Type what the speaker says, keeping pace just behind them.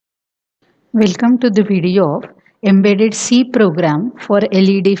Welcome to the video of embedded C program for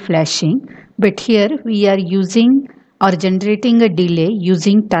LED flashing, but here we are using or generating a delay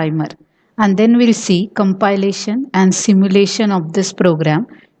using timer, and then we'll see compilation and simulation of this program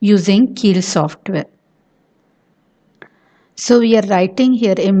using Keel software. So we are writing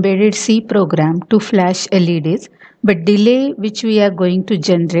here embedded C program to flash LEDs, but delay which we are going to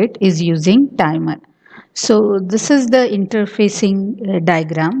generate is using timer. So this is the interfacing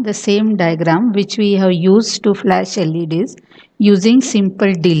diagram, the same diagram which we have used to flash LEDs using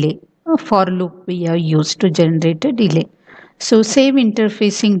simple delay. A for loop we have used to generate a delay. So same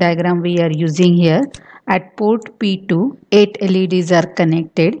interfacing diagram we are using here. At port P2, 8 LEDs are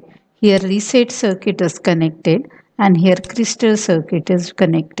connected. Here reset circuit is connected and here crystal circuit is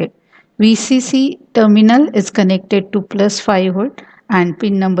connected. VCC terminal is connected to plus 5 volt and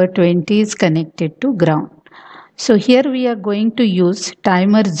pin number 20 is connected to ground. So here we are going to use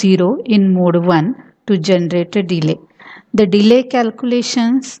timer 0 in mode 1 to generate a delay. The delay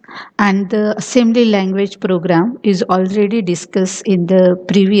calculations and the assembly language program is already discussed in the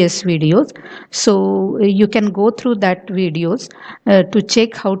previous videos. So you can go through that videos to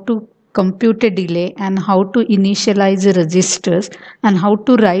check how to compute a delay and how to initialize the registers and how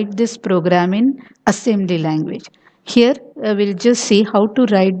to write this program in assembly language. Here we'll just see how to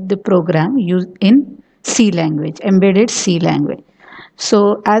write the program in C language, embedded C language.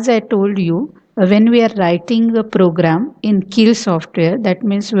 So as I told you, when we are writing the program in Keel software, that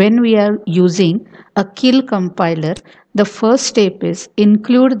means when we are using a Keel compiler, the first step is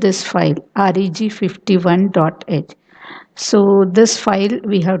include this file reg51.h. So this file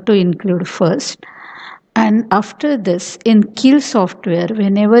we have to include first. And after this, in Keel software,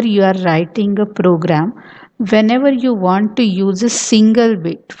 whenever you are writing a program, whenever you want to use a single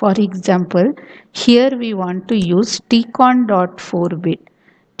bit, for example, here we want to use tcon.4 bit.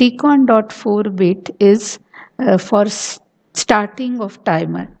 Tcon.4 bit is for starting of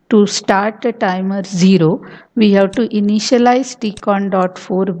timer. To start a timer 0, we have to initialize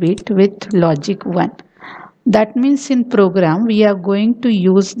tcon.4 bit with logic 1. That means in program we are going to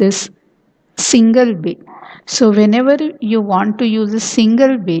use this single bit. So whenever you want to use a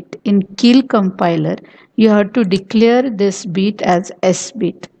single bit in Keel compiler, you have to declare this bit as S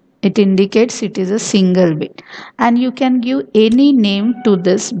bit. It indicates it is a single bit, and you can give any name to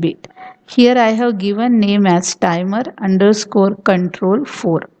this bit. Here I have given name as timer underscore control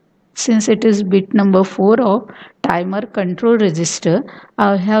 4. Since it is bit number 4 of timer control register,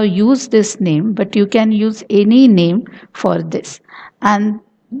 I have used this name, but you can use any name for this, and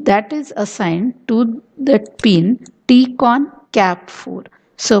that is assigned to the pin tcon cap 4.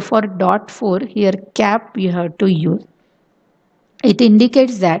 So for dot 4 here cap you have to use. It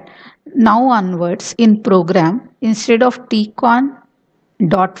indicates that now onwards in program, instead of tcon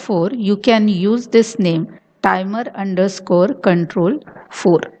dot 4 you can use this name timer underscore control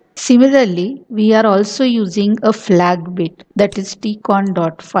 4. Similarly, we are also using a flag bit, that is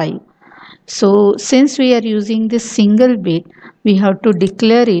tcon.5. So since we are using this single bit, we have to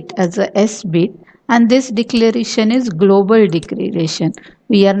declare it as a S bit, and this declaration is global declaration.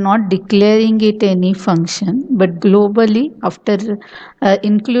 We are not declaring it any function, but globally after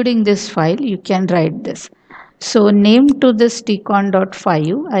including this file you can write this. So name to this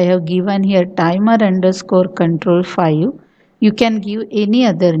tcon.5 I have given here timer underscore control 5. You can give any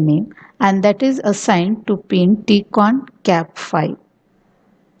other name, and that is assigned to pin tcon cap 5.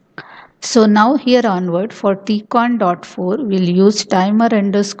 So now here onward for tcon.4 we'll use timer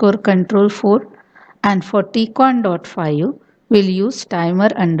underscore control 4, and for tcon.5 we'll use timer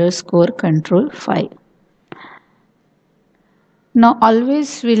underscore control 5. Now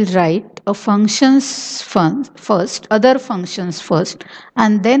always we'll write a functions first, other functions first,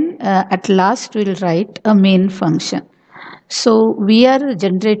 and then at last we'll write a main function. So we are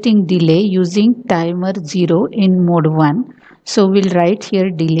generating delay using timer 0 in mode 1. So we'll write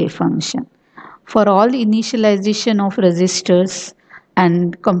here delay function. For all initialization of registers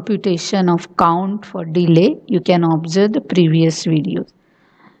and computation of count for delay, you can observe the previous videos.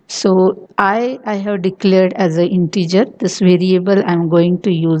 So I have declared as an integer this variable I am going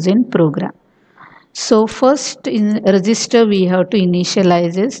to use in program. So first in register we have to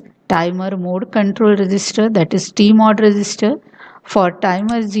initialize is timer mode control register, that is tmod register. For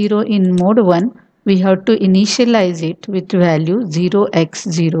timer 0 in mode 1 we have to initialize it with value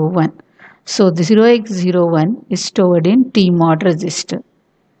 0x01. So the 0x01 is stored in tmod register.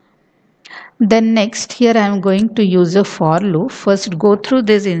 Then next here I am going to use a for loop. First go through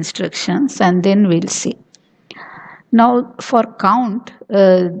these instructions and then we'll see. Now for count,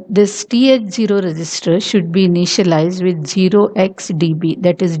 this TH0 register should be initialized with 0xDB,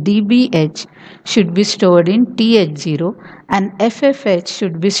 that is DBH should be stored in TH0 and FFH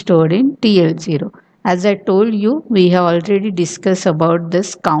should be stored in TL0. As I told you, we have already discussed about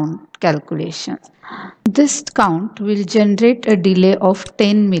this count calculation. This count will generate a delay of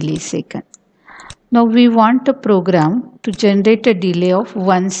 10 milliseconds. Now we want a program to generate a delay of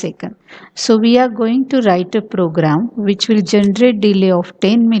 1 second. So we are going to write a program which will generate delay of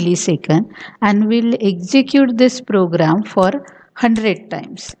 10 millisecond and will execute this program for 100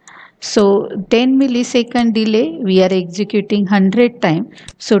 times. So 10 millisecond delay we are executing 100 times.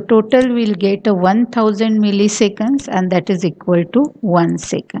 So total will get a 1000 milliseconds and that is equal to 1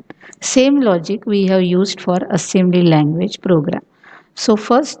 second. Same logic we have used for assembly language program. So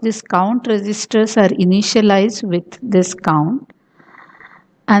first this count registers are initialized with this count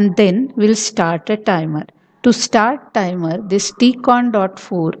and then we'll start a timer. To start timer, this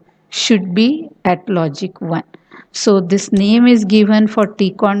tcon.4 should be at logic 1. So this name is given for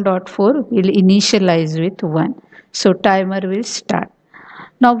tcon.4 will initialize with 1. So timer will start.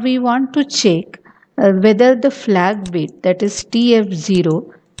 Now we want to check whether the flag bit, that is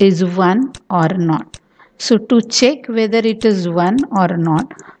TF0, is 1 or not. So to check whether it is 1 or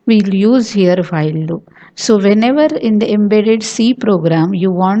not, we'll use here while loop. So whenever in the embedded C program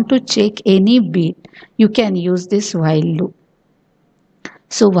you want to check any bit, you can use this while loop.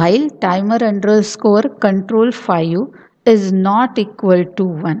 So while timer underscore control 5 is not equal to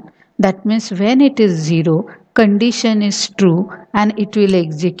 1, that means when it is 0, condition is true and it will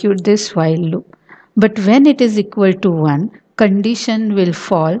execute this while loop. But when it is equal to 1, condition will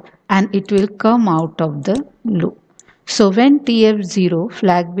fall and it will come out of the loop. So when TF0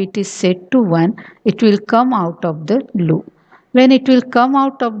 flag bit is set to 1, it will come out of the loop. When it will come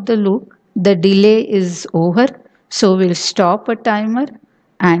out of the loop, the delay is over. So we'll stop a timer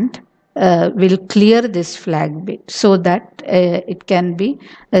and will clear this flag bit so that it can be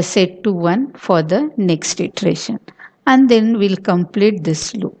set to 1 for the next iteration. And then we'll complete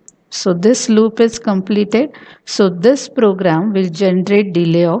this loop. So this loop is completed. So this program will generate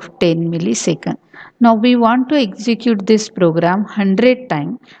delay of 10 milliseconds. Now we want to execute this program 100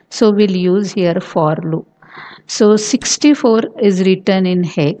 times. So we'll use here for loop. So 64 is written in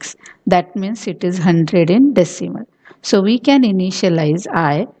hex. That means it is 100 in decimal. So we can initialize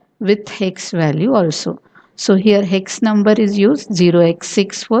I with hex value also. So here hex number is used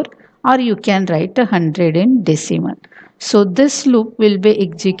 0x64 or you can write 100 in decimal. So this loop will be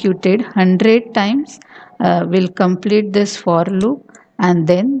executed 100 times. We'll complete this for loop and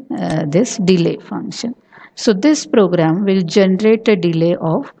then this delay function. So this program will generate a delay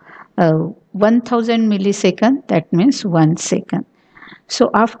of 1000 millisecond, that means 1 second. So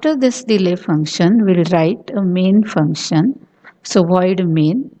after this delay function, we'll write a main function. So void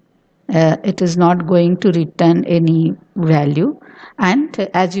main, it is not going to return any value. And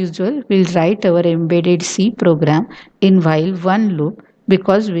as usual, we'll write our embedded C program in while one loop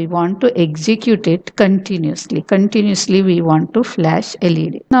because we want to execute it continuously. Continuously, we want to flash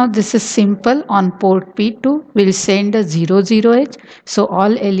LED. Now this is simple. On port P2, we'll send a 00H. So all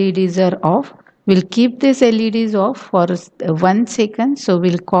LEDs are off. We'll keep these LEDs off for 1 second. So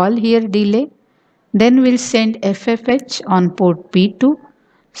we'll call here delay. Then we'll send FFH on port P2.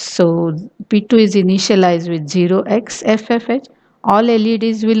 So P2 is initialized with 0x FFH. All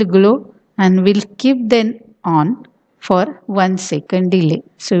LEDs will glow and we'll keep them on for 1 second delay.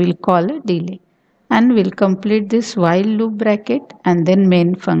 So we'll call a delay. And we'll complete this while loop bracket and then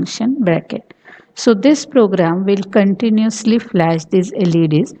main function bracket. So this program will continuously flash these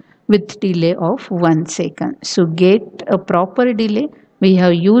LEDs with delay of 1 second. So get a proper delay, we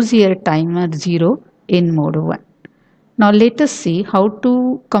have used here timer 0 in mode 1. Now let us see how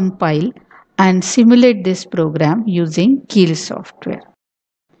to compile and simulate this program using Keel software.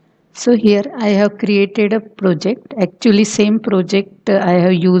 So here I have created a project. Actually same project I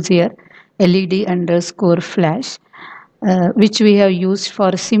have used here, LED underscore flash, which we have used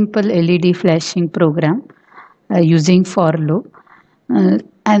for simple LED flashing program using for loop.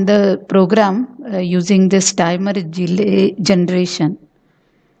 And the program using this timer delay generation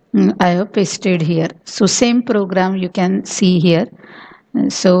I have pasted here. So same program you can see here.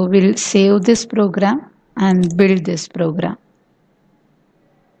 So we'll save this program and build this program.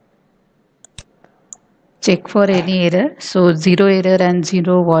 Check for any error. So 0 error and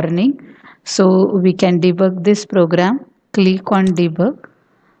 0 warning. So we can debug this program. Click on debug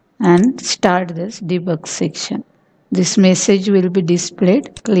and start this debug section. This message will be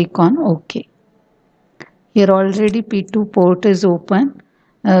displayed. Click on OK. Here already P2 port is open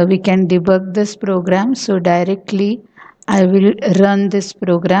we can debug this program. So directly I will run this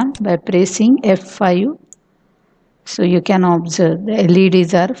program by pressing F5. So you can observe the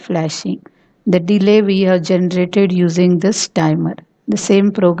LEDs are flashing. The delay we have generated using this timer. The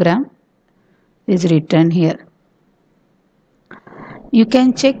same program is written here. You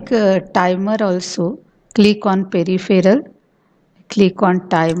can check timer also. Click on peripheral, click on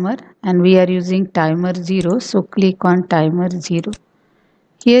timer, and we are using timer 0. So click on timer 0.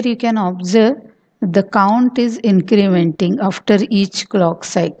 Here you can observe the count is incrementing after each clock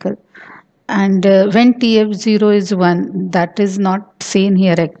cycle. And when TF0 is 1, that is not seen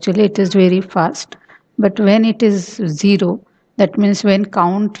here actually, it is very fast. But when it is 0, that means when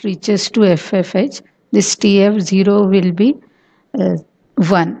count reaches to FFH, this TF0 will be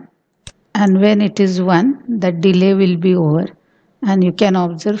 1. And when it is 1, the delay will be over. And you can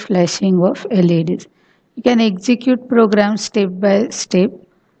observe flashing of LEDs. You can execute program step by step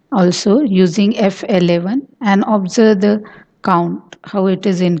also using F11 and observe the count, how it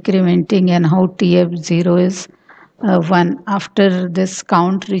is incrementing and how TF0 is 1 after this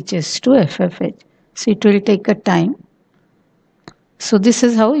count reaches to FFH. So it will take a time. So this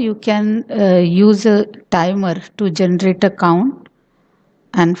is how you can use a timer to generate a count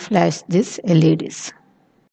and flash these LEDs.